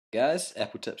Guys,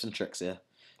 Apple Tips and Tricks here.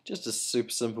 Just a super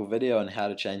simple video on how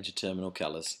to change your terminal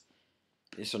colors.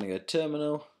 You just want to go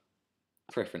Terminal,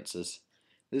 Preferences.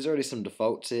 There's already some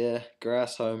defaults here: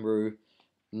 Grass, Homebrew,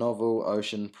 Novel,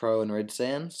 Ocean, Pro and Red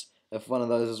Sands. If one of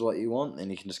those is what you want, then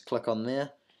you can just click on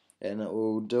there and it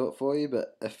will do it for you.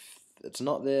 But if it's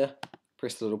not there,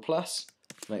 press the little plus,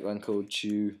 make one called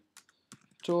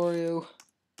Tutorial,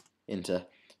 enter.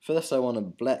 For this I want a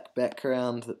black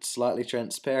background that's slightly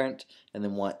transparent and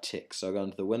then white text. So I'll go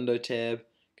into the Window tab,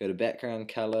 go to Background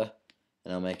Color,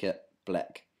 and I'll make it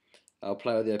black. I'll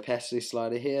play with the opacity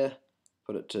slider here,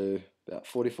 put it to about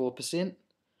 44%,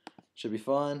 should be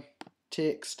fine.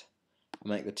 Text,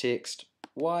 I'll make the text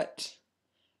white.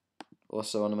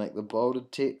 Also want to make the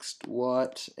bolded text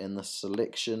white, and the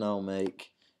selection I'll make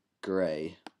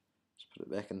grey. Just put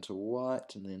it back into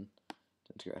white and then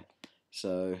into grey.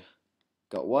 So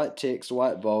got white text,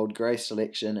 white bold, grey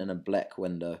selection, and a black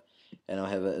window, and I'll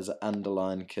have it as an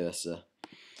underline cursor.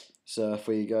 So if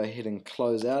we go ahead and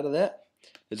close out of that,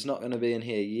 it's not going to be in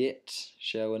here yet.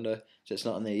 Share window, so it's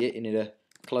not in there yet. You need to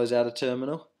close out a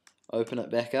terminal, open it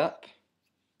back up,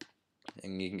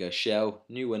 and you can go Shell,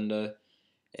 New Window,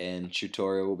 and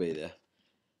Tutorial will be there.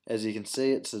 As you can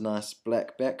see, it's a nice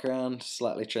black background,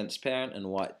 slightly transparent, and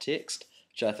white text,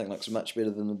 which I think looks much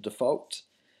better than the default.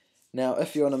 Now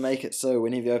if you want to make it so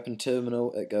whenever you open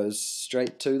Terminal it goes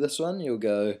straight to this one, you'll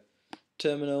go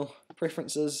Terminal,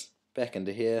 Preferences, back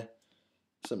into here,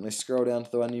 simply scroll down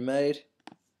to the one you made,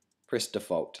 press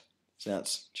Default. So now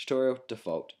it's Tutorial,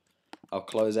 Default. I'll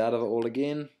close out of it all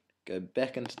again, go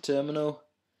back into Terminal,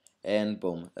 and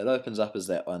boom, it opens up as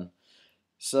that one.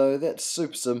 So that's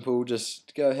super simple.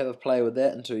 Just go have a play with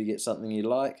that until you get something you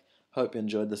like. Hope you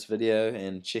enjoyed this video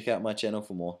and check out my channel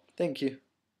for more. Thank you.